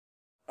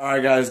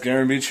Alright guys,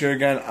 Gamer Beach here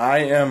again. I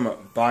am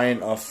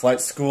buying a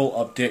Flight School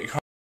update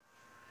card.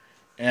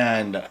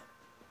 And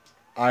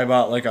I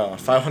bought like a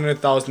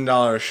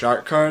 $500,000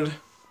 shark card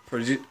for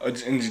in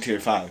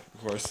GTA 5,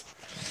 of course.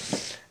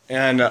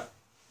 And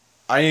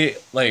I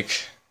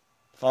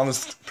found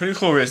this pretty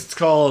cool race. It's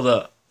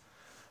called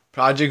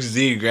Project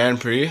Z Grand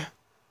Prix.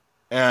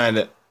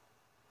 And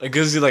it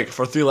gives you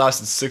for 3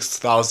 laps it's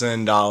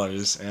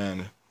 $6,000,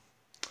 and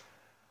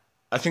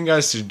I think you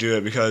guys should do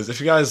it because if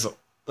you guys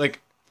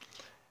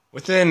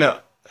within I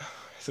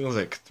think it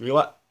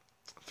was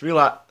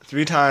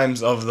three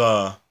times of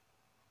the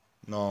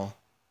no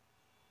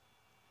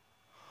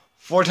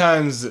 4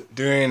 times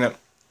doing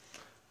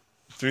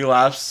 3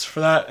 laps for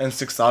that and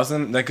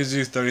 6,000, that gives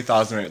you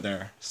 30,000 right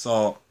there.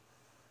 So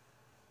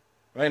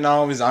right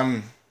now because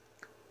I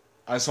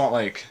just want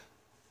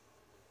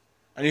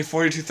I need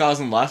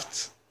 42,000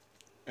 left,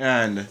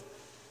 and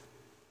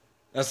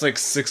that's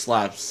 6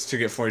 laps to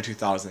get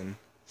 42,000.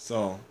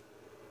 So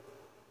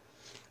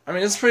I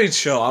mean, it's pretty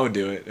chill. I would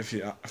do it if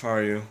I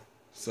were you.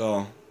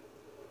 So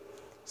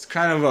it's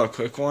kind of a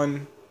quick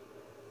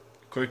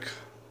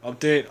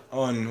update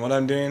on what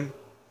I'm doing,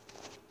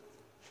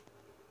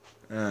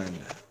 and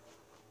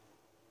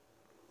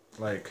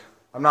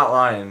I'm not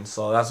lying.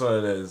 So that's what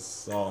it is.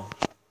 So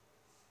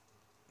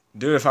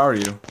do it if I were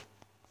you.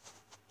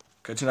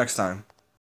 Catch you next time.